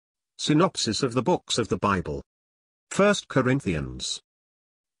Synopsis of the Books of the Bible. 1 Corinthians.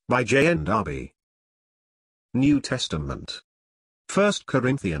 By JND Darby. New Testament. 1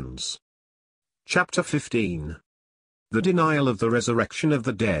 Corinthians. Chapter 15. The denial of the resurrection of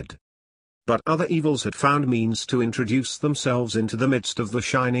the dead. But other evils had found means to introduce themselves into the midst of the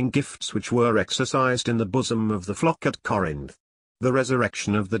shining gifts which were exercised in the bosom of the flock at Corinth. The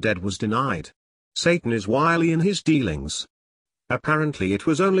resurrection of the dead was denied. Satan is wily in his dealings. Apparently it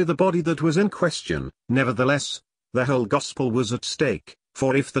was only the body that was in question. Nevertheless, the whole gospel was at stake,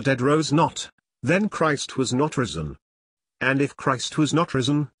 for if the dead rose not, then Christ was not risen. And if Christ was not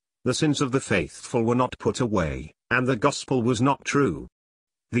risen, the sins of the faithful were not put away, and the gospel was not true.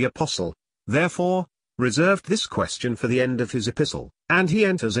 The apostle, therefore, reserved this question for the end of his epistle, and he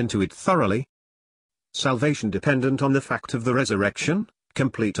enters into it thoroughly. Salvation dependent on the fact of the resurrection,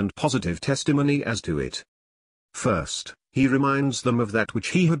 complete and positive testimony as to it. First, he reminds them of that which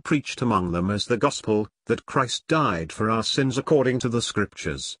he had preached among them as the gospel, that Christ died for our sins according to the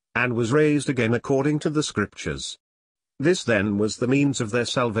Scriptures, and was raised again according to the Scriptures. This then was the means of their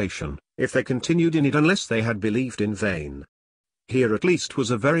salvation, if they continued in it unless they had believed in vain. Here at least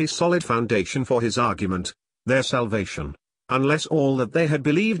was a very solid foundation for his argument. Their salvation, unless all that they had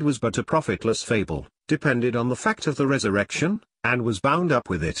believed was but a profitless fable, depended on the fact of the resurrection, and was bound up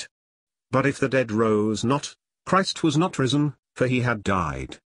with it. But if the dead rose not, Christ was not risen, for he had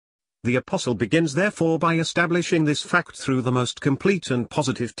died. The apostle begins therefore by establishing this fact through the most complete and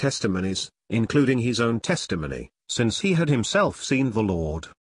positive testimonies, including his own testimony, since he had himself seen the Lord.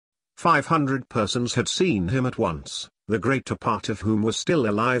 500 persons had seen him at once, the greater part of whom were still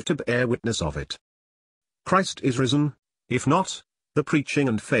alive to bear witness of it. Christ is risen; if not, the preaching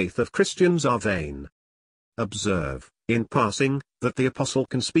and faith of Christians are vain. Observe, in passing, that the apostle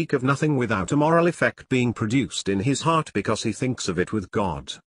can speak of nothing without a moral effect being produced in his heart because he thinks of it with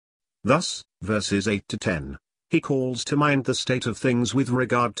God. Thus, verses 8 to 10, he calls to mind the state of things with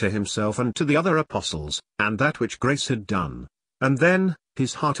regard to himself and to the other apostles, and that which grace had done, and then,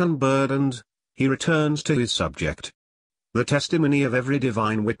 his heart unburdened, he returns to his subject. The testimony of every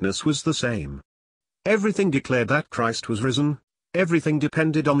divine witness was the same. Everything declared that Christ was risen; everything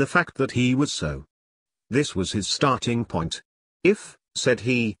depended on the fact that he was so. This was his starting point. If, said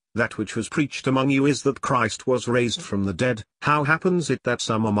he, that which was preached among you is that Christ was raised from the dead, how happens it that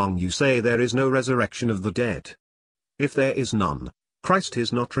some among you say there is no resurrection of the dead? If there is none, Christ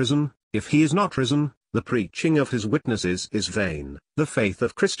is not risen; if he is not risen, the preaching of his witnesses is vain, the faith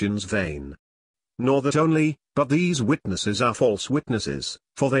of Christians vain. Nor that only, but these witnesses are false witnesses,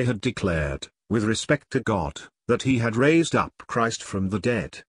 for they had declared, with respect to God, that he had raised up Christ from the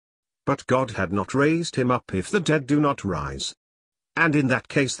dead. But God had not raised him up if the dead do not rise. And in that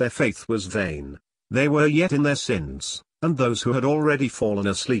case their faith was vain; they were yet in their sins, and those who had already fallen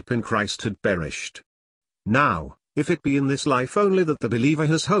asleep in Christ had perished. Now, if it be in this life only that the believer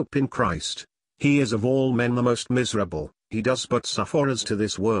has hope in Christ, he is of all men the most miserable, he does but suffer as to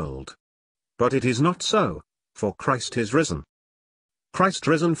this world. But it is not so, for Christ is risen. Christ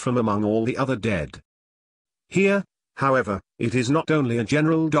risen from among all the other dead. Here, however, it is not only a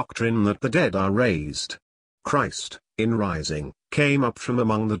general doctrine that the dead are raised. Christ, in rising, came up from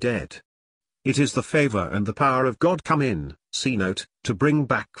among the dead. It is the favor and the power of God come in, see note, to bring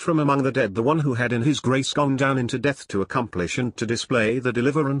back from among the dead the one who had in his grace gone down into death to accomplish and to display the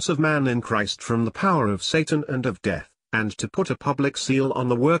deliverance of man in Christ from the power of Satan and of death, and to put a public seal on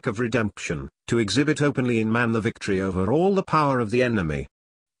the work of redemption, to exhibit openly in man the victory over all the power of the enemy.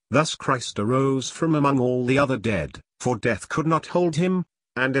 Thus Christ arose from among all the other dead, for death could not hold him,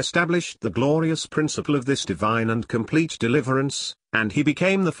 and established the glorious principle of this divine and complete deliverance, and he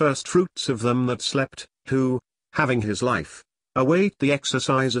became the firstfruits of them that slept, who, having his life, await the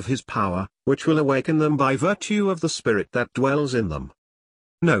exercise of his power, which will awaken them by virtue of the Spirit that dwells in them.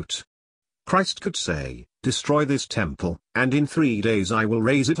 Note. Christ could say, "Destroy this temple, and in 3 days I will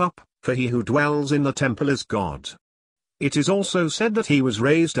raise it up, for he who dwells in the temple is God." It is also said that he was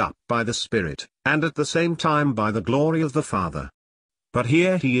raised up by the Spirit, and at the same time by the glory of the Father. But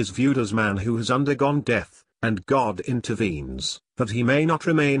here he is viewed as man who has undergone death, and God intervenes, that he may not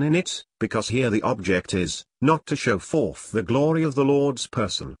remain in it, because here the object is, not to show forth the glory of the Lord's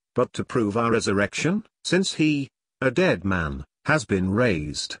person, but to prove our resurrection, since he, a dead man, has been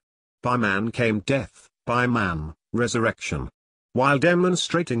raised. By man came death, by man, resurrection. While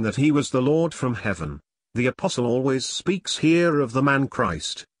demonstrating that he was the Lord from heaven, the apostle always speaks here of the man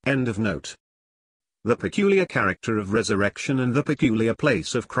Christ. End of note. The peculiar character of resurrection and the peculiar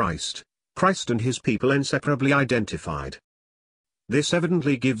place of Christ, Christ and his people inseparably identified. This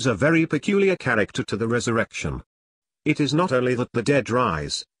evidently gives a very peculiar character to the resurrection. It is not only that the dead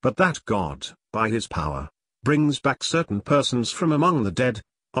rise, but that God, by his power, brings back certain persons from among the dead,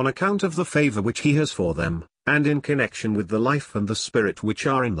 on account of the favor which he has for them, and in connection with the life and the spirit which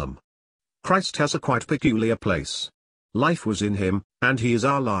are in them. Christ has a quite peculiar place. Life was in him, and he is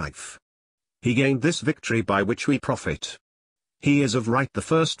our life. He gained this victory by which we profit. He is of right the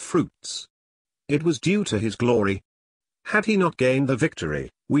first fruits. It was due to his glory. Had he not gained the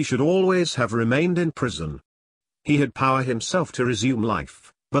victory, we should always have remained in prison. He had power himself to resume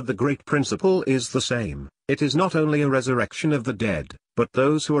life, but the great principle is the same. It is not only a resurrection of the dead, but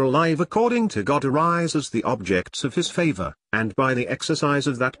those who are alive according to God arise as the objects of his favor, and by the exercise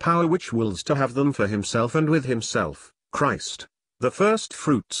of that power which wills to have them for himself and with himself, Christ, the first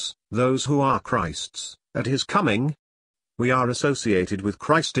fruits, those who are Christ's, at his coming. We are associated with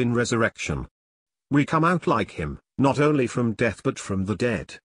Christ in resurrection. We come out like him, not only from death but from the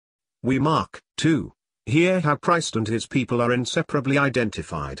dead. We mark, too, here how Christ and his people are inseparably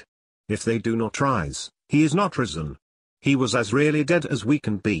identified. If they do not rise, he is not risen. He was as really dead as we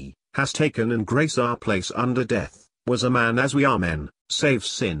can be, has taken in grace our place under death, was a man as we are men, save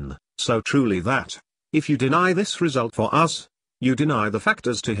sin, so truly that, if you deny this result for us, you deny the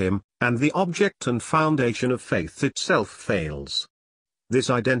factors to him, and the object and foundation of faith itself fails. This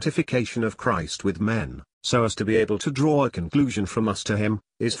identification of Christ with men, so as to be able to draw a conclusion from us to him,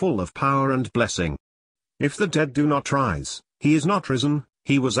 is full of power and blessing. If the dead do not rise, he is not risen,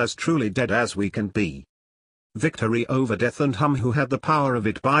 he was as truly dead as we can be. Victory over death and him who had the power of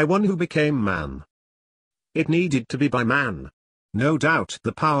it by one who became man. It needed to be by man. No doubt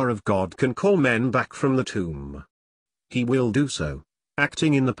the power of God can call men back from the tomb. He will do so,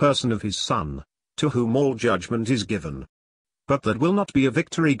 acting in the person of his Son, to whom all judgment is given. But that will not be a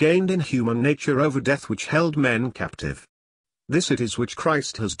victory gained in human nature over death which held men captive. This it is which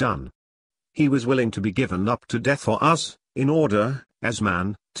Christ has done. He was willing to be given up to death for us, in order, as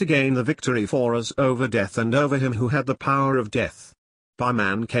man, to gain the victory for us over death and over him who had the power of death. By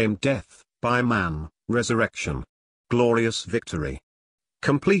man came death, by man, resurrection. Glorious victory.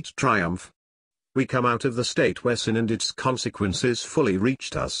 Complete triumph. We come out of the state where sin and its consequences fully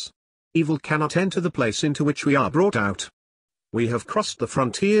reached us. Evil cannot enter the place into which we are brought out. We have crossed the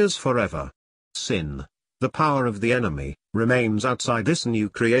frontiers forever. Sin, the power of the enemy, remains outside this new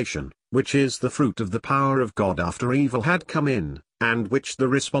creation, which is the fruit of the power of God after evil had come in, and which the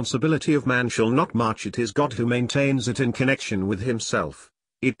responsibility of man shall not march. It is God who maintains it in connection with himself.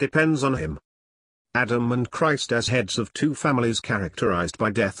 It depends on him. Adam and Christ as heads of two families characterized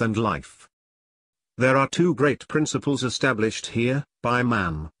by death and life. There are two great principles established here, by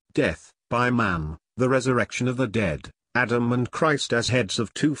man, death, by man, the resurrection of the dead, Adam and Christ as heads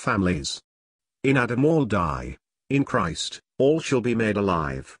of two families. In Adam all die, in Christ, all shall be made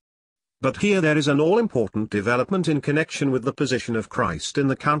alive. But here there is an all-important development in connection with the position of Christ in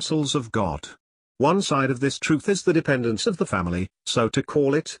the counsels of God. One side of this truth is the dependence of the family, so to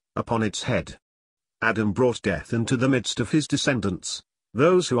call it, upon its head. Adam brought death into the midst of his descendants,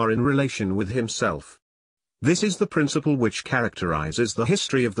 those who are in relation with himself. This is the principle which characterizes the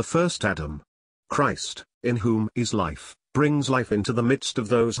history of the first Adam. Christ, in whom is life, brings life into the midst of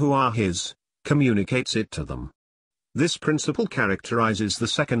those who are his, communicates it to them. This principle characterizes the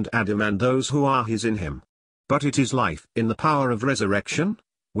second Adam and those who are his in him. But it is life in the power of resurrection,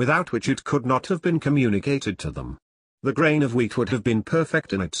 without which it could not have been communicated to them. The grain of wheat would have been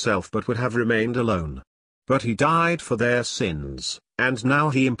perfect in itself but would have remained alone. But he died for their sins, and now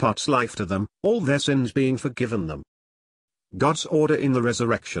he imparts life to them, all their sins being forgiven them. God's order in the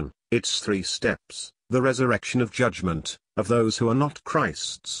resurrection, its three steps, the resurrection of judgment, of those who are not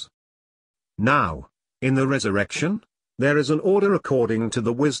Christ's. Now, in the resurrection, there is an order according to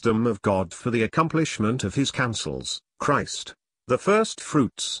the wisdom of God for the accomplishment of his counsels, Christ, the first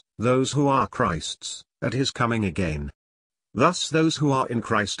fruits, those who are Christ's, at his coming again. Thus those who are in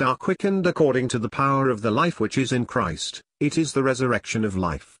Christ are quickened according to the power of the life which is in Christ, it is the resurrection of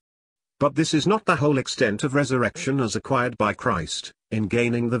life. But this is not the whole extent of resurrection as acquired by Christ, in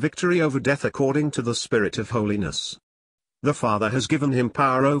gaining the victory over death according to the Spirit of holiness. The Father has given him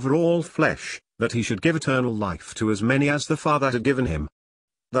power over all flesh, that he should give eternal life to as many as the Father had given him.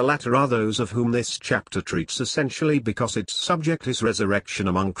 The latter are those of whom this chapter treats essentially because its subject is resurrection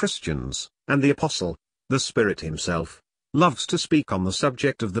among Christians, and the Apostle, the Spirit himself, loves to speak on the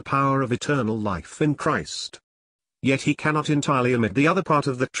subject of the power of eternal life in Christ. Yet he cannot entirely omit the other part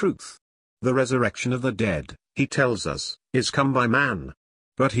of the truth. The resurrection of the dead, he tells us, is come by man.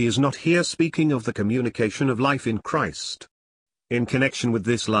 But he is not here speaking of the communication of life in Christ. In connection with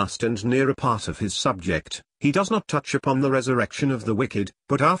this last and nearer part of his subject, he does not touch upon the resurrection of the wicked,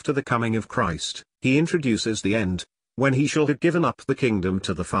 but after the coming of Christ, he introduces the end, when he shall have given up the kingdom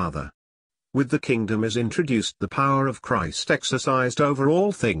to the Father. With the kingdom is introduced the power of Christ exercised over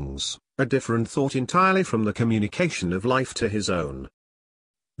all things, a different thought entirely from the communication of life to his own.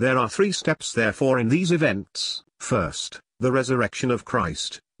 There are three steps therefore in these events: first, the resurrection of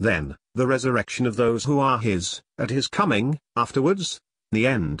Christ, then, the resurrection of those who are his, at his coming, afterwards, the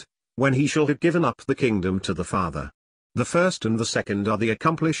end, when he shall have given up the kingdom to the Father. The first and the second are the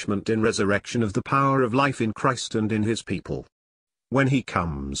accomplishment in resurrection of the power of life in Christ and in his people. When he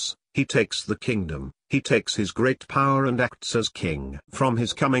comes, he takes the kingdom, he takes his great power and acts as king. From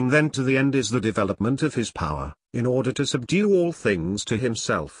his coming then to the end is the development of his power, in order to subdue all things to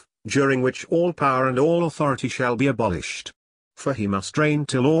himself, during which all power and all authority shall be abolished. For he must reign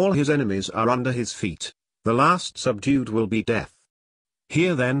till all his enemies are under his feet. The last subdued will be death.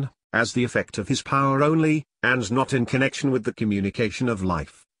 Here then, as the effect of his power only, and not in connection with the communication of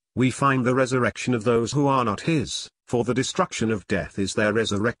life, we find the resurrection of those who are not his, for the destruction of death is their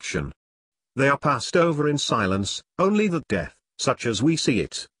resurrection. They are passed over in silence, only that death, such as we see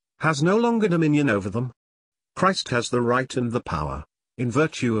it, has no longer dominion over them. Christ has the right and the power, in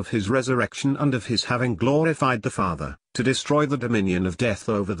virtue of his resurrection and of his having glorified the Father, to destroy the dominion of death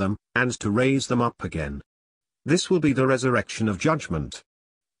over them, and to raise them up again. This will be the resurrection of judgment.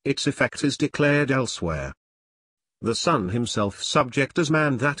 Its effect is declared elsewhere. The Son himself subject as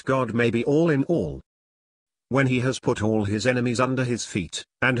man that God may be all in all. When he has put all his enemies under his feet,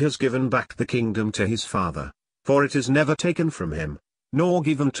 and has given back the kingdom to his Father, for it is never taken from him, nor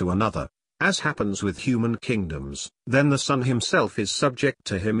given to another, as happens with human kingdoms, then the Son himself is subject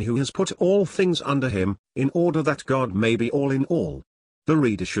to him who has put all things under him, in order that God may be all in all. The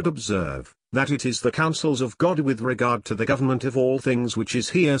reader should observe, that it is the counsels of God with regard to the government of all things which is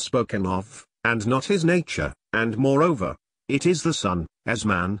here spoken of, and not his nature, and moreover, it is the Son, as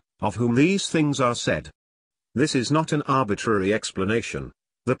man, of whom these things are said. This is not an arbitrary explanation.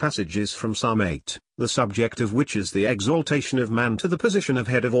 The passage is from Psalm 8, the subject of which is the exaltation of man to the position of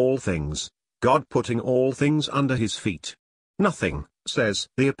head of all things, God putting all things under his feet. Nothing, says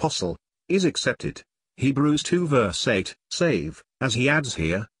the Apostle, is accepted. Hebrews 2 verse 8, save, as he adds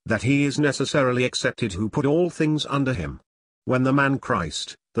here, that he is necessarily accepted who put all things under him. When the man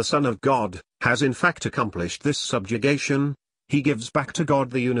Christ, the Son of God, has in fact accomplished this subjugation, he gives back to God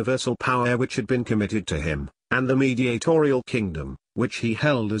the universal power which had been committed to him, and the mediatorial kingdom, which he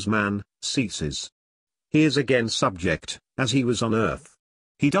held as man, ceases. He is again subject, as he was on earth.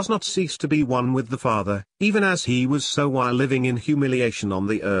 He does not cease to be one with the Father, even as he was so while living in humiliation on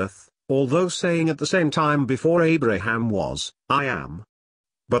the earth, although saying at the same time before Abraham was, I am.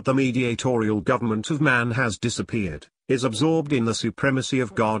 But the mediatorial government of man has disappeared, is absorbed in the supremacy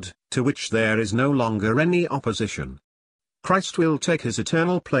of God, to which there is no longer any opposition. Christ will take his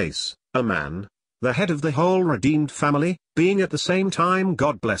eternal place, a man, the head of the whole redeemed family, being at the same time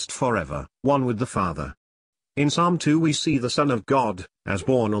God blessed forever, one with the Father. In Psalm 2 we see the Son of God, as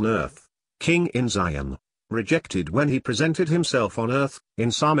born on earth, King in Zion, rejected when he presented himself on earth,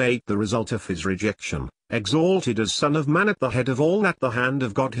 in Psalm 8 the result of his rejection, exalted as Son of Man at the head of all that the hand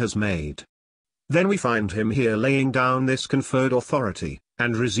of God has made. Then we find him here laying down this conferred authority,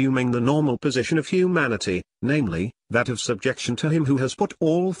 and resuming the normal position of humanity, namely, that of subjection to him who has put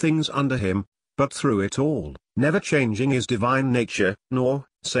all things under him, but through it all, never changing his divine nature, nor,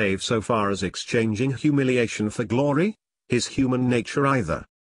 save so far as exchanging humiliation for glory, his human nature either.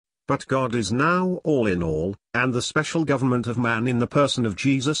 But God is now all in all, and the special government of man in the person of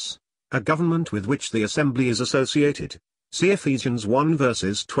Jesus, a government with which the assembly is associated. See Ephesians 1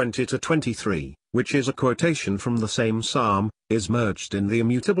 verses 20 to 23, which is a quotation from the same psalm, is merged in the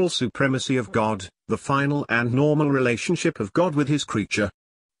immutable supremacy of God, the final and normal relationship of God with his creature.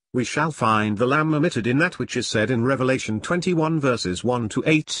 We shall find the Lamb omitted in that which is said in Revelation 21 verses 1 to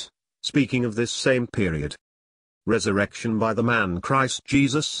 8, speaking of this same period. Resurrection by the man Christ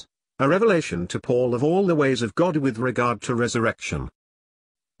Jesus, a revelation to Paul of all the ways of God with regard to resurrection.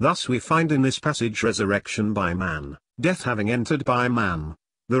 Thus we find in this passage resurrection by man, death having entered by man,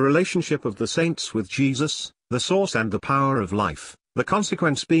 the relationship of the saints with Jesus, the source and the power of life, the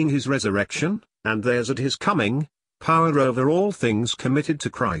consequence being his resurrection, and theirs at his coming, power over all things committed to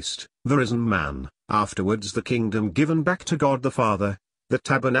Christ, the risen man, afterwards the kingdom given back to God the Father, the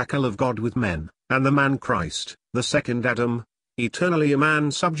tabernacle of God with men, and the man Christ, the second Adam, eternally a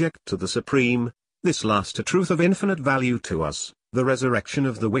man subject to the supreme, this last a truth of infinite value to us, the resurrection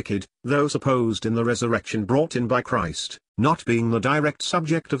of the wicked, though supposed in the resurrection brought in by Christ, not being the direct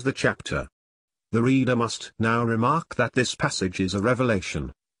subject of the chapter. The reader must now remark that this passage is a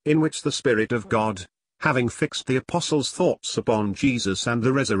revelation, in which the Spirit of God, having fixed the apostles' thoughts upon Jesus and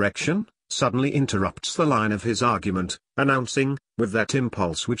the resurrection, suddenly interrupts the line of his argument, announcing, with that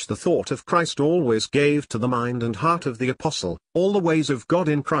impulse which the thought of Christ always gave to the mind and heart of the apostle, all the ways of God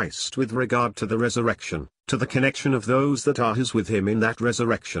in Christ with regard to the resurrection, to the connection of those that are his with him in that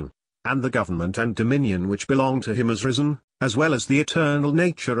resurrection, and the government and dominion which belong to him as risen, as well as the eternal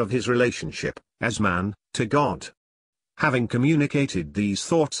nature of his relationship, as man, to God. Having communicated these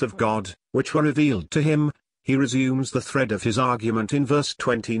thoughts of God, which were revealed to him, he resumes the thread of his argument in verse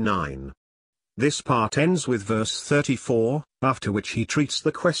 29. This part ends with verse 34, after which he treats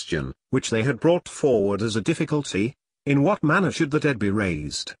the question, which they had brought forward as a difficulty: in what manner should the dead be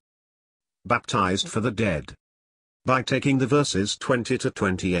raised? Baptized for the dead. By taking the verses 20 to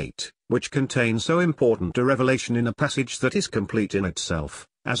 28, which contain so important a revelation in a passage that is complete in itself,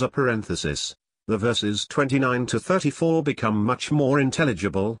 as a parenthesis, the verses 29 to 34 become much more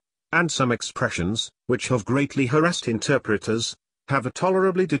intelligible, and some expressions, which have greatly harassed interpreters, have a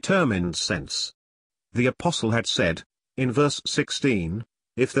tolerably determined sense. The apostle had said, in verse 16,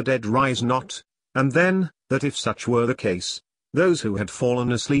 if the dead rise not, and then, that if such were the case, those who had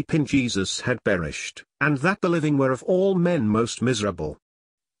fallen asleep in Jesus had perished, and that the living were of all men most miserable.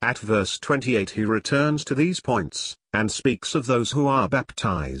 At verse 28 he returns to these points, and speaks of those who are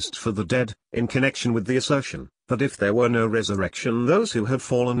baptized for the dead, in connection with the assertion, that if there were no resurrection those who had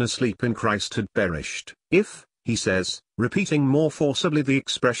fallen asleep in Christ had perished. If, he says, repeating more forcibly the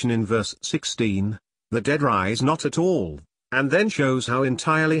expression in verse 16, the dead rise not at all, and then shows how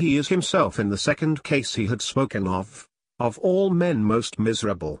entirely he is himself in the second case he had spoken of all men most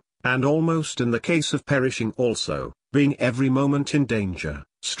miserable, and almost in the case of perishing also, being every moment in danger,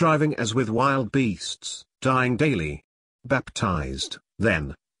 striving as with wild beasts, dying daily. Baptized,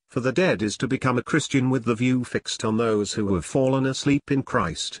 then, for the dead is to become a Christian with the view fixed on those who have fallen asleep in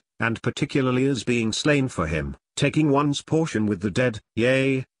Christ, and particularly as being slain for him, taking one's portion with the dead,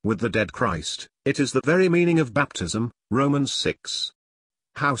 yea, with the dead Christ. It is the very meaning of baptism, Romans 6.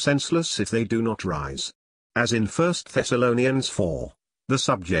 How senseless if they do not rise. As in 1 Thessalonians 4, the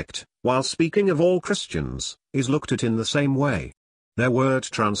subject, while speaking of all Christians, is looked at in the same way. Their word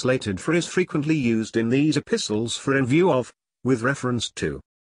translated for is frequently used in these epistles for in view of, with reference to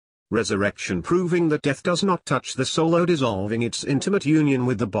resurrection, proving that death does not touch the soul though dissolving its intimate union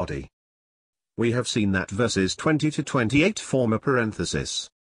with the body. We have seen that verses 20 to 28 form a parenthesis.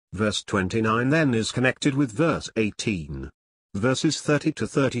 Verse 29 then is connected with verse 18. Verses 30 to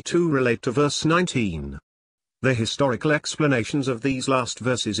 32 relate to verse 19. The historical explanations of these last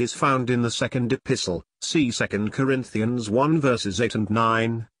verses is found in the second epistle, see 2 Corinthians 1 verses 8 and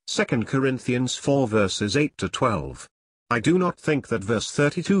 9, 2 Corinthians 4 verses 8 to 12. I do not think that verse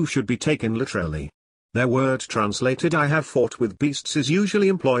 32 should be taken literally. Their word translated I have fought with beasts is usually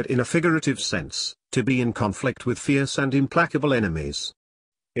employed in a figurative sense, to be in conflict with fierce and implacable enemies.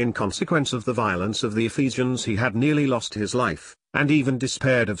 In consequence of the violence of the Ephesians he had nearly lost his life, and even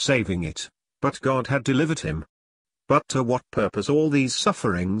despaired of saving it, but God had delivered him. But to what purpose all these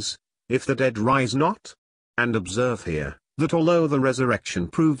sufferings, if the dead rise not? And observe here, that although the resurrection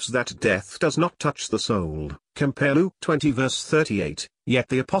proves that death does not touch the soul, compare Luke 20 verse 38, yet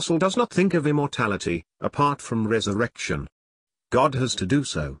the apostle does not think of immortality, apart from resurrection. God has to do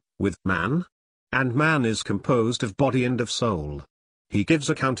so, with man. And man is composed of body and of soul. He gives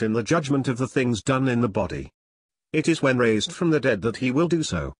account in the judgment of the things done in the body. It is when raised from the dead that he will do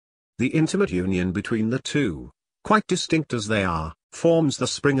so. The intimate union between the two, quite distinct as they are, forms the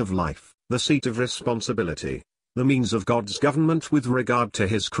spring of life, the seat of responsibility, the means of God's government with regard to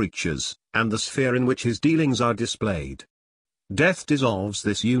his creatures, and the sphere in which his dealings are displayed. Death dissolves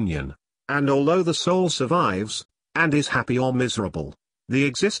this union, and although the soul survives, and is happy or miserable, the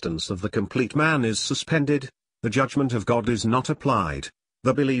existence of the complete man is suspended, the judgment of God is not applied,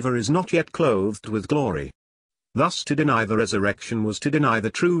 the believer is not yet clothed with glory. Thus to deny the resurrection was to deny the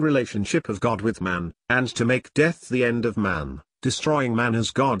true relationship of God with man, and to make death the end of man, destroying man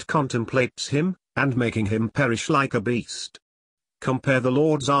as God contemplates him, and making him perish like a beast. Compare the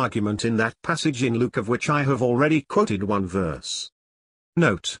Lord's argument in that passage in Luke of which I have already quoted one verse.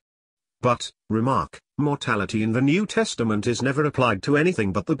 Note. But, remark, mortality in the New Testament is never applied to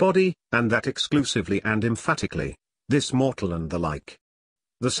anything but the body, and that exclusively and emphatically, this mortal and the like.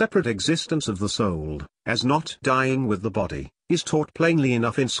 The separate existence of the soul, as not dying with the body, is taught plainly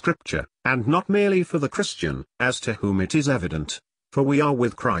enough in Scripture, and not merely for the Christian, as to whom it is evident, for we are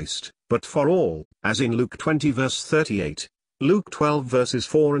with Christ, but for all, as in Luke 20 verse 38, Luke 12 verses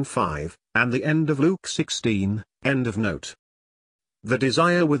 4 and 5, and the end of Luke 16, end of note. The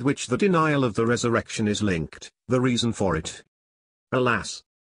desire with which the denial of the resurrection is linked, the reason for it. Alas!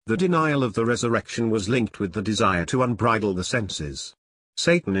 The denial of the resurrection was linked with the desire to unbridle the senses.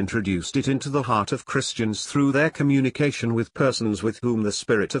 Satan introduced it into the heart of Christians through their communication with persons with whom the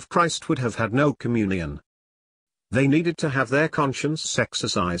Spirit of Christ would have had no communion. They needed to have their conscience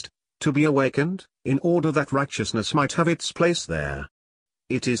exercised, to be awakened, in order that righteousness might have its place there.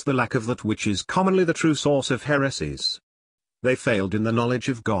 It is the lack of that which is commonly the true source of heresies. They failed in the knowledge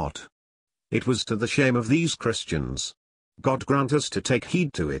of God. It was to the shame of these Christians. God grant us to take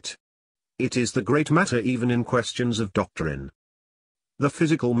heed to it. It is the great matter even in questions of doctrine. The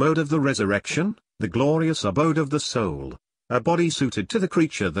physical mode of the resurrection, the glorious abode of the soul, a body suited to the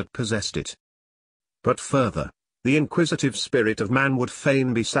creature that possessed it. But further, the inquisitive spirit of man would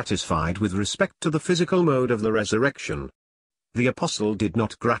fain be satisfied with respect to the physical mode of the resurrection. The apostle did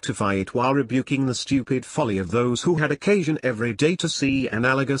not gratify it while rebuking the stupid folly of those who had occasion every day to see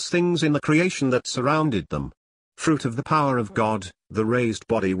analogous things in the creation that surrounded them. Fruit of the power of God, the raised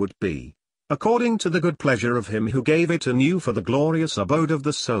body would be, according to the good pleasure of him who gave it anew for the glorious abode of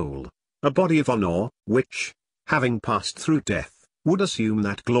the soul, a body of honor, which, having passed through death, would assume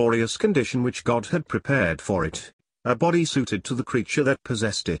that glorious condition which God had prepared for it, a body suited to the creature that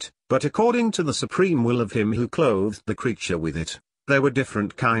possessed it, but according to the supreme will of him who clothed the creature with it. There were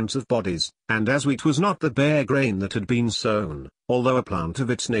different kinds of bodies, and as wheat was not the bare grain that had been sown, although a plant of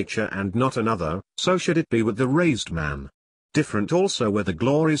its nature and not another, so should it be with the raised man. Different also were the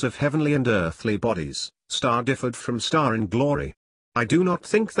glories of heavenly and earthly bodies, star differed from star in glory. I do not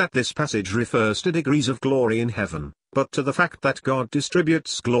think that this passage refers to degrees of glory in heaven, but to the fact that God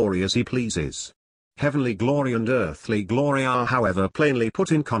distributes glory as he pleases. Heavenly glory and earthly glory are however plainly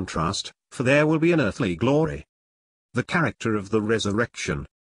put in contrast, for there will be an earthly glory. The character of the resurrection.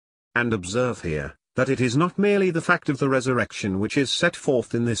 And observe here, that it is not merely the fact of the resurrection which is set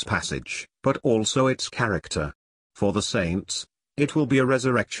forth in this passage, but also its character. For the saints, it will be a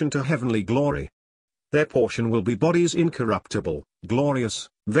resurrection to heavenly glory. Their portion will be bodies incorruptible, glorious,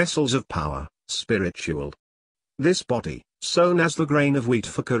 vessels of power, spiritual. This body, sown as the grain of wheat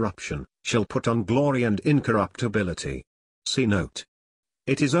for corruption, shall put on glory and incorruptibility. See note.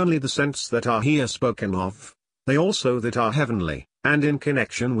 It is only the saints that are here spoken of, they also that are heavenly, and in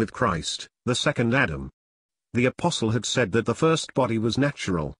connection with Christ, the second Adam. The apostle had said that the first body was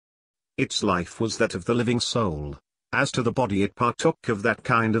natural. Its life was that of the living soul. As to the body, it partook of that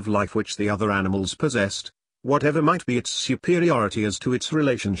kind of life which the other animals possessed, whatever might be its superiority as to its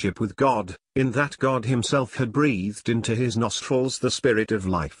relationship with God, in that God himself had breathed into his nostrils the spirit of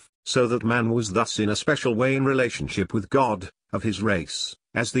life, so that man was thus in a special way in relationship with God, of his race,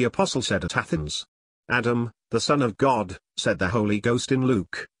 as the apostle said at Athens. Adam, the Son of God, said the Holy Ghost in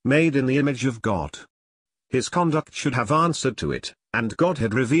Luke, made in the image of God. His conduct should have answered to it, and God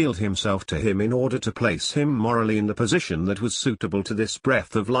had revealed himself to him in order to place him morally in the position that was suitable to this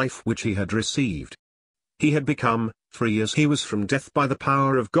breath of life which he had received. He had become, free as he was from death by the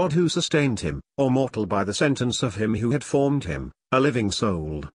power of God who sustained him, or mortal by the sentence of him who had formed him, a living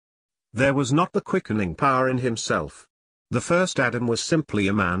soul. There was not the quickening power in himself. The first Adam was simply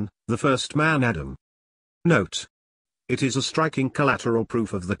a man, the first man Adam. Note. It is a striking collateral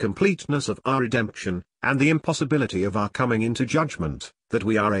proof of the completeness of our redemption, and the impossibility of our coming into judgment, that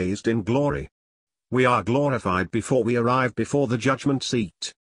we are raised in glory. We are glorified before we arrive before the judgment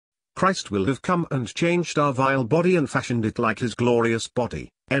seat. Christ will have come and changed our vile body and fashioned it like his glorious body.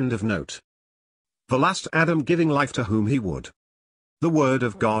 End of note. The last Adam giving life to whom he would. The word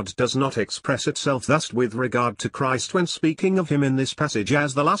of God does not express itself thus with regard to Christ when speaking of him in this passage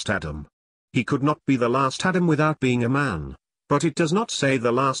as the last Adam. He could not be the last Adam without being a man, but it does not say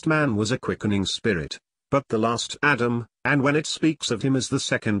the last man was a quickening spirit, but the last Adam, and when it speaks of him as the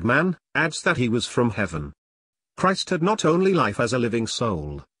second man, adds that he was from heaven. Christ had not only life as a living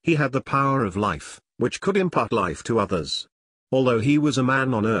soul, he had the power of life, which could impart life to others. Although he was a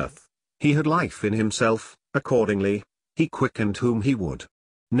man on earth, he had life in himself, accordingly, he quickened whom he would.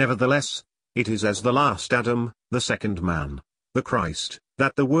 Nevertheless, it is as the last Adam, the second man, the Christ,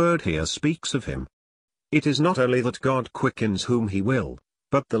 that the word here speaks of him. It is not only that God quickens whom he will,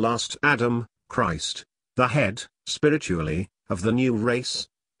 but the last Adam, Christ, the head, spiritually, of the new race,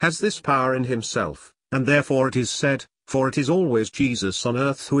 has this power in himself, and therefore it is said, for it is always Jesus on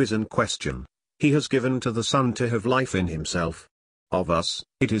earth who is in question. He has given to the Son to have life in himself. Of us,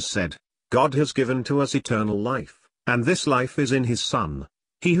 it is said, God has given to us eternal life, and this life is in his Son.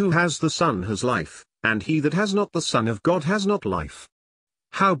 He who has the Son has life, and he that has not the Son of God has not life.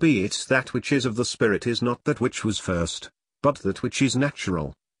 Howbeit that which is of the Spirit is not that which was first, but that which is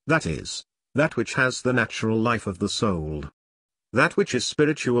natural, that is, that which has the natural life of the soul. That which is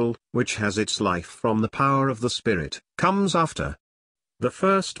spiritual, which has its life from the power of the Spirit, comes after. The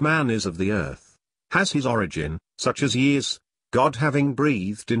first man is of the earth, has his origin, such as he is, God having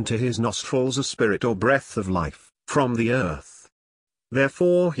breathed into his nostrils a spirit or breath of life, from the earth.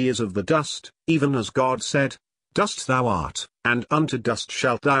 Therefore he is of the dust, even as God said, "Dust thou art, and unto dust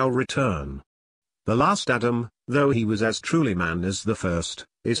shalt thou return." The last Adam, though he was as truly man as the first,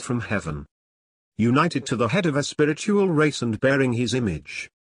 is from heaven, united to the head of a spiritual race and bearing his image.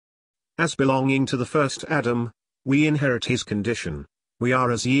 As belonging to the first Adam, we inherit his condition. We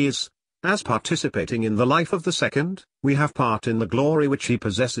are as he is. As participating in the life of the second, we have part in the glory which he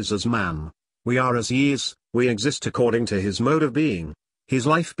possesses as man. We are as he is, we exist according to his mode of being, his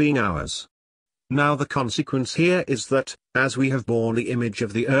life being ours. Now the consequence here is that, as we have borne the image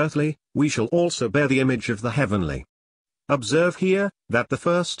of the earthly, we shall also bear the image of the heavenly. Observe here, that the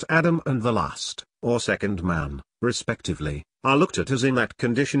first Adam and the last, or second man, respectively, are looked at as in that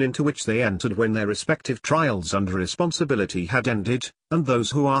condition into which they entered when their respective trials and responsibility had ended, and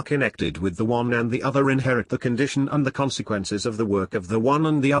those who are connected with the one and the other inherit the condition and the consequences of the work of the one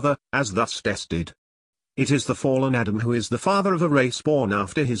and the other, as thus tested. It is the fallen Adam who is the father of a race born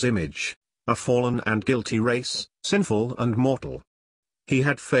after his image, a fallen and guilty race, sinful and mortal. He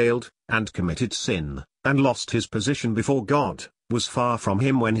had failed, and committed sin, and lost his position before God, was far from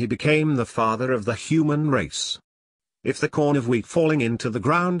him when he became the father of the human race. If the corn of wheat falling into the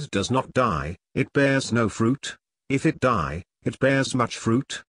ground does not die, it bears no fruit; if it die, it bears much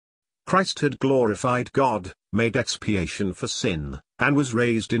fruit. Christ had glorified God, made expiation for sin, and was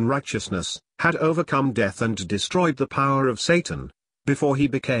raised in righteousness, had overcome death and destroyed the power of Satan, before he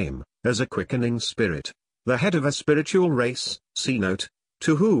became, as a quickening spirit, the head of a spiritual race, see note,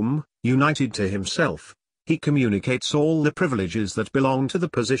 to whom, united to himself, he communicates all the privileges that belong to the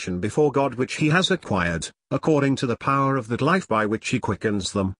position before God which he has acquired, according to the power of that life by which he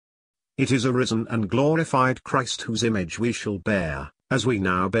quickens them. It is a risen and glorified Christ whose image we shall bear, as we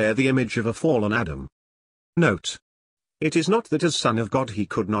now bear the image of a fallen Adam. Note: it is not that as Son of God he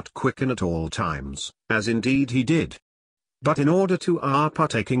could not quicken at all times, as indeed he did. But in order to our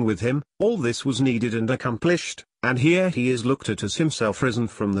partaking with him, all this was needed and accomplished, and here he is looked at as himself risen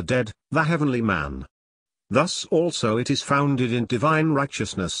from the dead, the heavenly man. Thus also it is founded in divine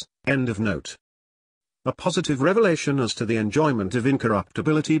righteousness. End of note. A positive revelation as to the enjoyment of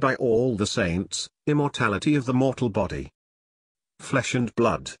incorruptibility by all the saints, immortality of the mortal body. Flesh and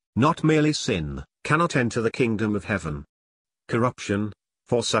blood, not merely sin, cannot enter the kingdom of heaven. Corruption,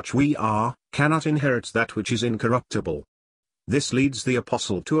 for such we are, cannot inherit that which is incorruptible. This leads the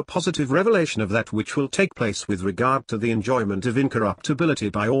apostle to a positive revelation of that which will take place with regard to the enjoyment of incorruptibility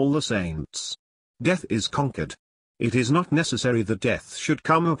by all the saints. Death is conquered. It is not necessary that death should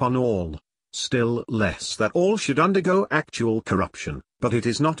come upon all, still less that all should undergo actual corruption, but it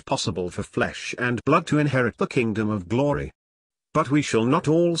is not possible for flesh and blood to inherit the kingdom of glory. But we shall not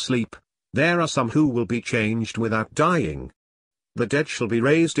all sleep. There are some who will be changed without dying. The dead shall be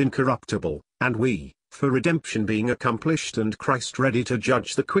raised incorruptible, and we, for redemption being accomplished and Christ ready to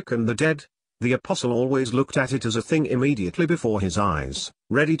judge the quick and the dead, the apostle always looked at it as a thing immediately before his eyes,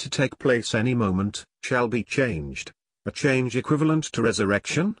 ready to take place any moment, shall be changed, a change equivalent to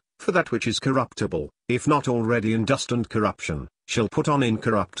resurrection, for that which is corruptible, if not already in dust and corruption, shall put on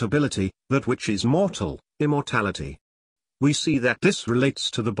incorruptibility, that which is mortal, immortality. We see that this relates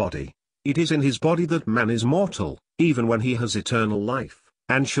to the body. It is in his body that man is mortal, even when he has eternal life,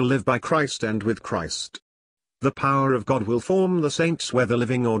 and shall live by Christ and with Christ. The power of God will form the saints whether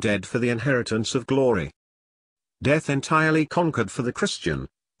living or dead for the inheritance of glory. Death entirely conquered for the Christian,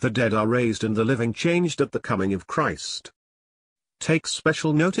 the dead are raised and the living changed at the coming of Christ. Take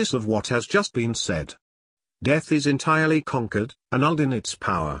special notice of what has just been said. Death is entirely conquered, annulled in its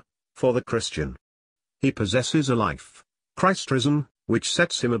power, for the Christian. He possesses a life, Christ risen, which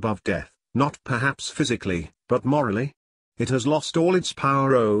sets him above death, not perhaps physically, but morally. It has lost all its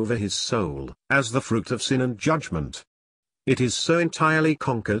power over his soul, as the fruit of sin and judgment. It is so entirely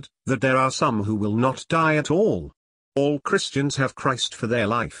conquered, that there are some who will not die at all. All Christians have Christ for their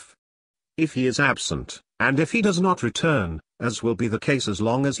life. If he is absent, and if he does not return, as will be the case as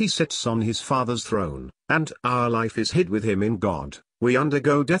long as he sits on his Father's throne, and our life is hid with him in God, we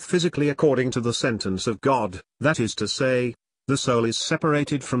undergo death physically according to the sentence of God, that is to say, the soul is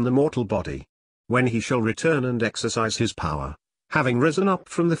separated from the mortal body. When he shall return and exercise his power, having risen up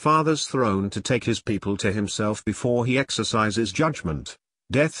from the Father's throne to take his people to himself before he exercises judgment,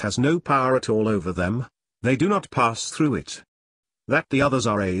 death has no power at all over them, they do not pass through it. That the others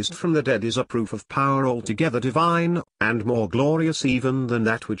are raised from the dead is a proof of power altogether divine, and more glorious even than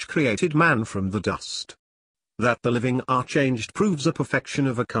that which created man from the dust. That the living are changed proves a perfection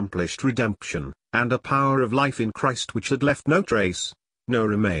of accomplished redemption, and a power of life in Christ which had left no trace, no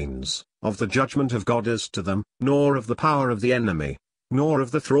remains, of the judgment of God as to them, nor of the power of the enemy, nor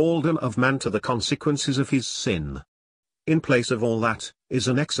of the thraldom of man to the consequences of his sin. In place of all that, is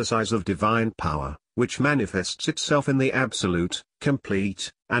an exercise of divine power, which manifests itself in the absolute,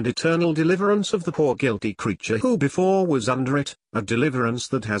 complete, and eternal deliverance of the poor guilty creature who before was under it, a deliverance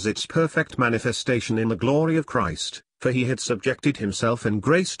that has its perfect manifestation in the glory of Christ, for he had subjected himself in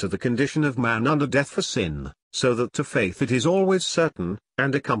grace to the condition of man under death for sin, so that to faith it is always certain,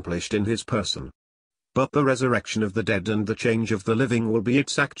 and accomplished in his person. But the resurrection of the dead and the change of the living will be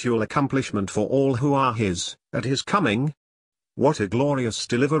its actual accomplishment for all who are his, at his coming. What a glorious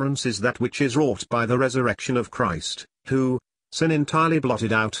deliverance is that which is wrought by the resurrection of Christ, who, sin entirely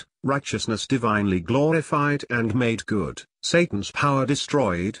blotted out, righteousness divinely glorified and made good, Satan's power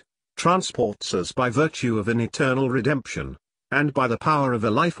destroyed, transports us by virtue of an eternal redemption, and by the power of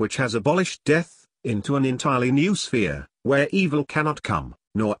a life which has abolished death, into an entirely new sphere, where evil cannot come,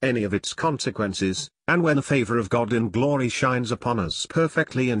 nor any of its consequences, and when the favor of God in glory shines upon us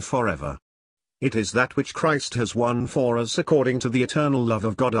perfectly and forever. It is that which Christ has won for us according to the eternal love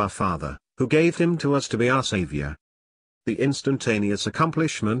of God our Father, who gave him to us to be our Savior. The instantaneous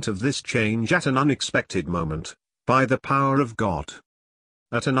accomplishment of this change at an unexpected moment, by the power of God.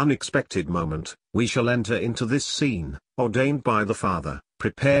 At an unexpected moment, we shall enter into this scene, ordained by the Father,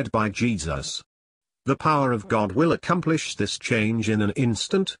 prepared by Jesus. The power of God will accomplish this change in an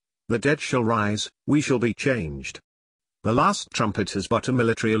instant. The dead shall rise, we shall be changed. The last trumpet is but a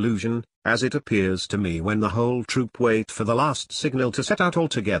military illusion, as it appears to me when the whole troop wait for the last signal to set out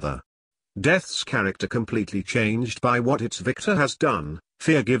altogether. Death's character completely changed by what its victor has done,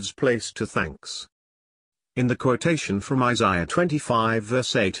 fear gives place to thanks. In the quotation from Isaiah 25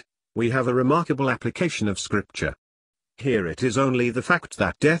 verse 8, we have a remarkable application of Scripture. Here it is only the fact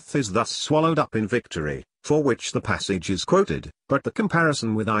that death is thus swallowed up in victory, for which the passage is quoted, but the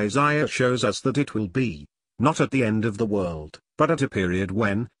comparison with Isaiah shows us that it will be, not at the end of the world, but at a period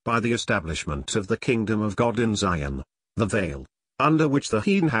when, by the establishment of the kingdom of God in Zion, the veil, under which the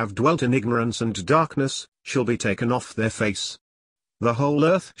heathen have dwelt in ignorance and darkness, shall be taken off their face. The whole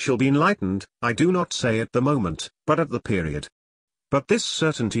earth shall be enlightened, I do not say at the moment, but at the period. But this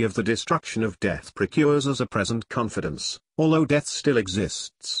certainty of the destruction of death procures us a present confidence, although death still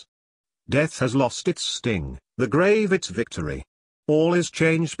exists. Death has lost its sting, the grave its victory. All is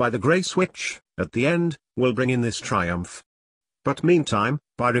changed by the grace which, at the end, will bring in this triumph. But meantime,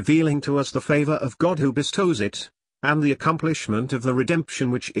 by revealing to us the favor of God who bestows it, and the accomplishment of the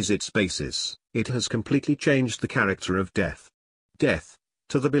redemption which is its basis, it has completely changed the character of death. Death,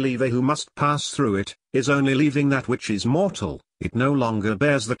 to the believer who must pass through it, is only leaving that which is mortal. It no longer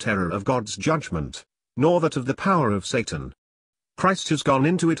bears the terror of God's judgment, nor that of the power of Satan. Christ has gone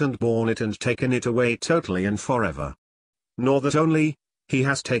into it and borne it and taken it away totally and forever. Nor that only, he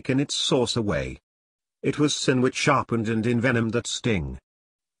has taken its source away. It was sin which sharpened and envenomed that sting.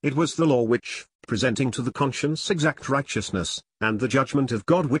 It was the law which, presenting to the conscience exact righteousness, and the judgment of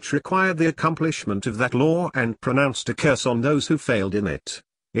God which required the accomplishment of that law and pronounced a curse on those who failed in it.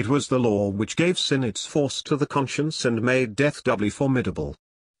 It was the law which gave sin its force to the conscience and made death doubly formidable.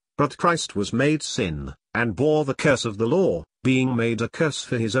 But Christ was made sin, and bore the curse of the law, being made a curse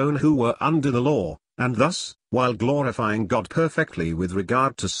for his own who were under the law, and thus, while glorifying God perfectly with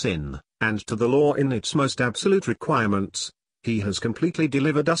regard to sin, and to the law in its most absolute requirements, he has completely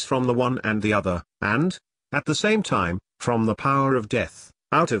delivered us from the one and the other, and, at the same time, from the power of death,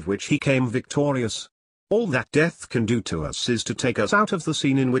 out of which he came victorious. All that death can do to us is to take us out of the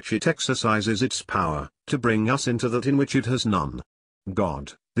scene in which it exercises its power, to bring us into that in which it has none.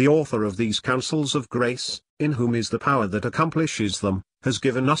 God, the author of these counsels of grace, in whom is the power that accomplishes them, has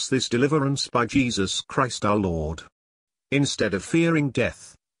given us this deliverance by Jesus Christ our Lord. Instead of fearing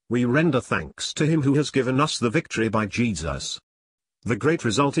death, we render thanks to him who has given us the victory by Jesus. The great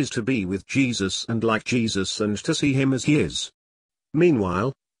result is to be with Jesus and like Jesus and to see him as he is.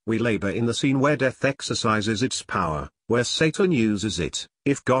 Meanwhile, we labor in the scene where death exercises its power, where Satan uses it,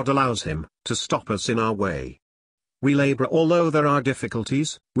 if God allows him, to stop us in our way. We labor although there are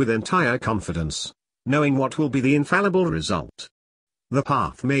difficulties, with entire confidence, knowing what will be the infallible result. The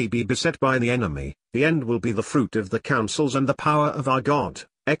path may be beset by the enemy, the end will be the fruit of the counsels and the power of our God,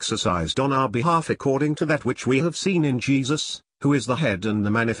 exercised on our behalf according to that which we have seen in Jesus, who is the head and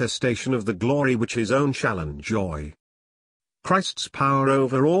the manifestation of the glory which his own shall enjoy. Christ's power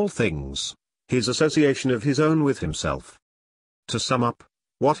over all things, his association of his own with himself. To sum up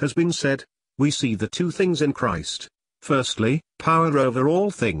what has been said, we see the two things in Christ. Firstly, power over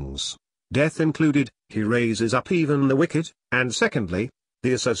all things, death included, he raises up even the wicked, and secondly,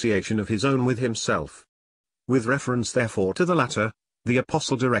 the association of his own with himself. With reference therefore to the latter, the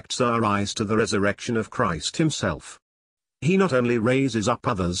apostle directs our eyes to the resurrection of Christ himself. He not only raises up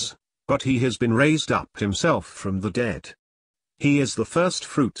others, but he has been raised up himself from the dead. He is the first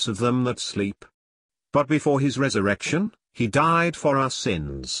fruits of them that sleep. But before his resurrection, he died for our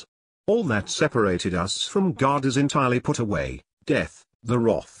sins. All that separated us from God is entirely put away: death, the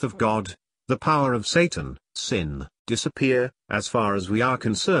wrath of God, the power of Satan, sin, disappear, as far as we are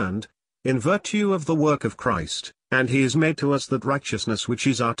concerned, in virtue of the work of Christ, and he is made to us that righteousness which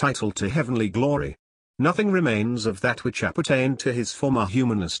is our title to heavenly glory. Nothing remains of that which appertained to his former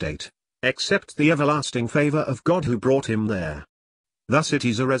human estate, except the everlasting favor of God who brought him there. Thus it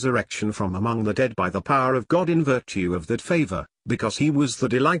is a resurrection from among the dead by the power of God in virtue of that favor, because he was the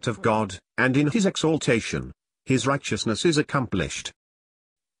delight of God, and in his exaltation, his righteousness is accomplished.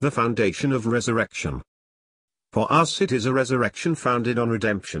 The foundation of resurrection. For us it is a resurrection founded on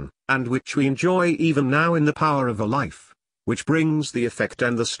redemption, and which we enjoy even now in the power of a life, which brings the effect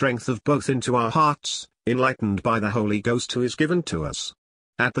and the strength of both into our hearts, enlightened by the Holy Ghost who is given to us.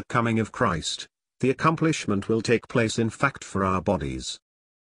 At the coming of Christ, the accomplishment will take place in fact for our bodies.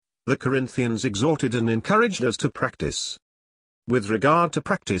 The Corinthians exhorted and encouraged us to practice. With regard to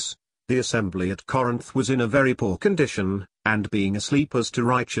practice, the assembly at Corinth was in a very poor condition, and being asleep as to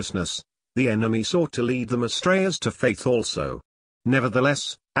righteousness, the enemy sought to lead them astray as to faith also.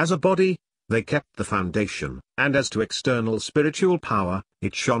 Nevertheless, as a body, they kept the foundation, and as to external spiritual power,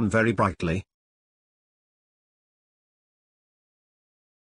 it shone very brightly,